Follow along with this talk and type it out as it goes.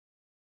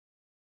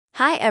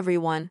Hi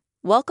everyone,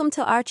 welcome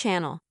to our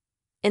channel.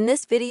 In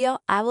this video,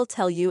 I will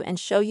tell you and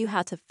show you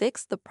how to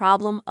fix the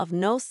problem of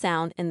no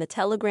sound in the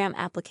Telegram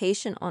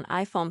application on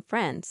iPhone.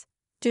 Friends,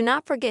 do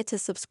not forget to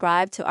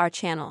subscribe to our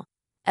channel,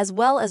 as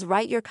well as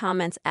write your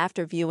comments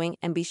after viewing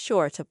and be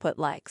sure to put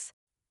likes.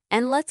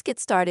 And let's get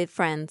started,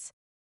 friends.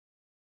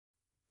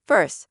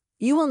 First,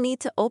 you will need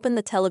to open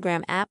the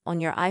Telegram app on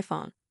your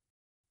iPhone.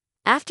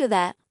 After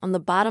that, on the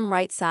bottom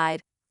right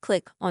side,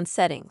 click on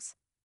Settings.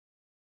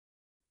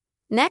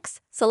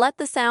 Next, select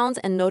the Sounds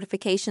and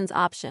Notifications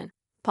option.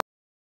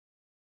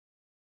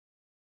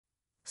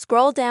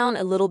 Scroll down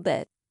a little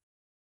bit.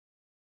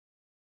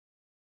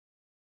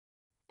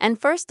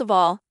 And first of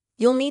all,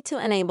 you'll need to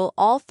enable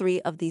all three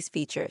of these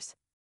features.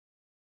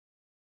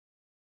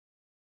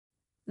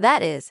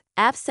 That is,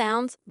 app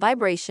sounds,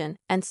 vibration,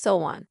 and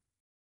so on.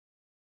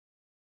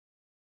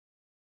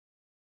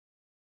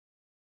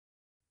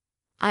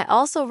 I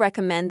also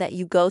recommend that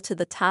you go to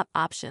the top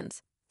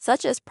options,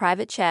 such as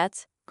private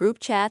chats, group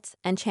chats,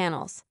 and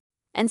channels,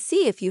 and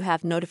see if you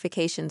have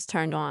notifications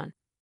turned on.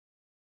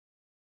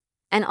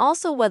 And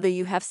also whether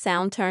you have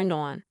sound turned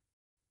on.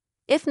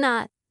 If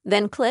not,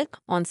 then click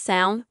on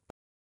Sound.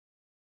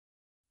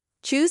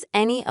 Choose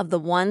any of the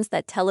ones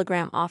that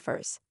Telegram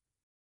offers.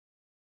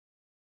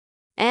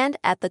 And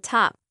at the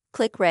top,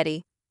 click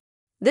Ready.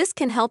 This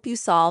can help you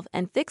solve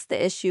and fix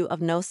the issue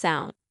of no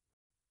sound.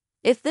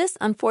 If this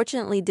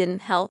unfortunately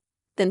didn't help,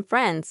 then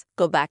friends,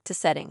 go back to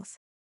Settings.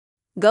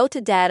 Go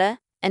to Data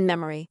and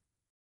Memory.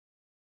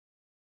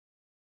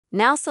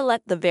 Now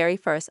select the very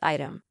first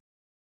item.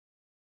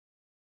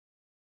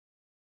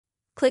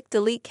 Click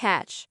Delete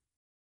Cache.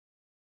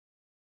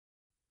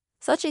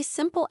 Such a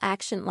simple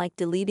action like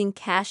deleting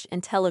cache in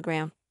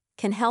Telegram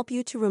can help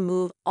you to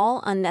remove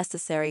all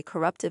unnecessary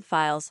corrupted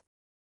files,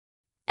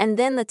 and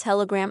then the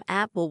Telegram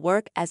app will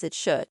work as it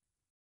should.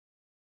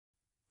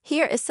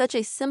 Here is such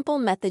a simple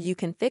method you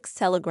can fix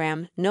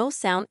Telegram no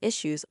sound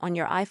issues on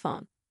your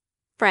iPhone.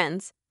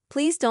 Friends,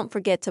 please don't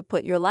forget to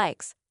put your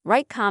likes,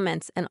 write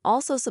comments, and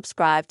also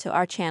subscribe to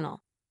our channel.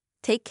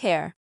 Take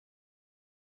care.